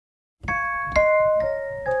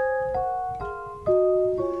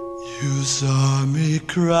Saw me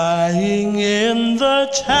crying in the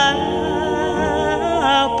chapel.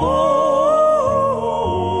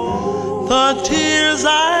 The tears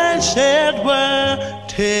I shed were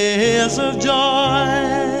tears of joy.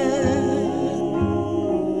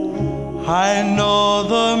 I know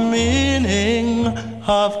the meaning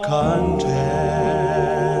of contentment.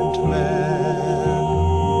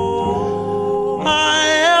 I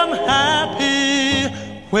am happy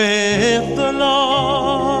with the Lord.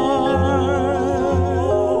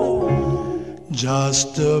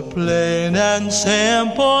 Just a plain and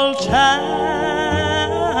simple chapel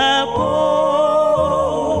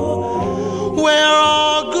where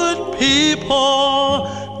all good people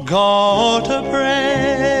go to pray.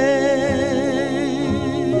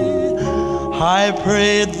 I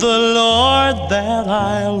prayed the Lord that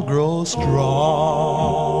I'll grow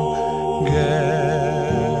strong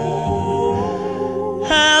again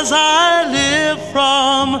as I live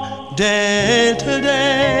from day to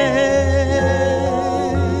day.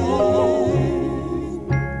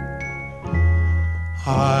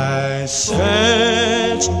 I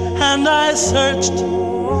searched and I searched,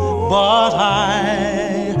 but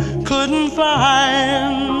I couldn't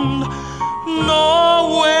find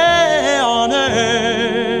no way on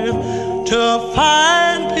earth to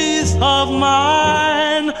find peace of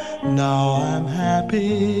mind. Now I'm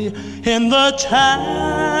happy in the chapel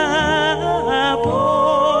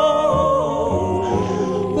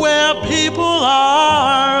where people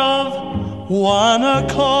are of one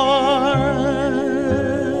accord.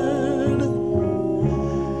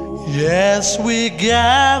 Yes, we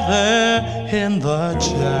gather in the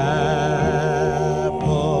chapel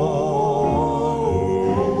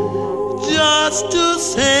just to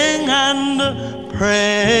sing and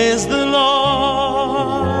praise the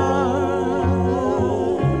Lord.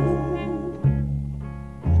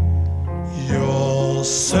 You'll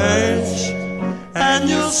search and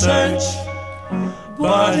you'll search,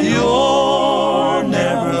 but you'll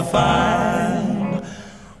never find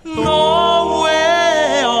no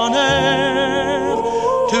way on earth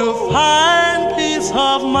to find peace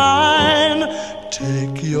of mind.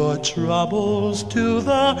 Take your troubles to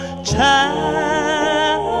the chapel.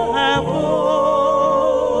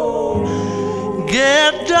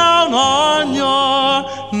 Get down on your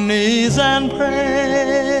knees and pray.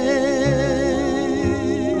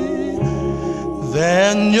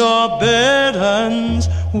 Then your burdens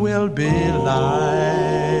will be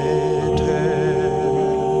lighter,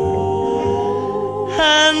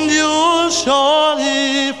 and you'll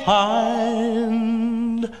surely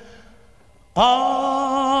find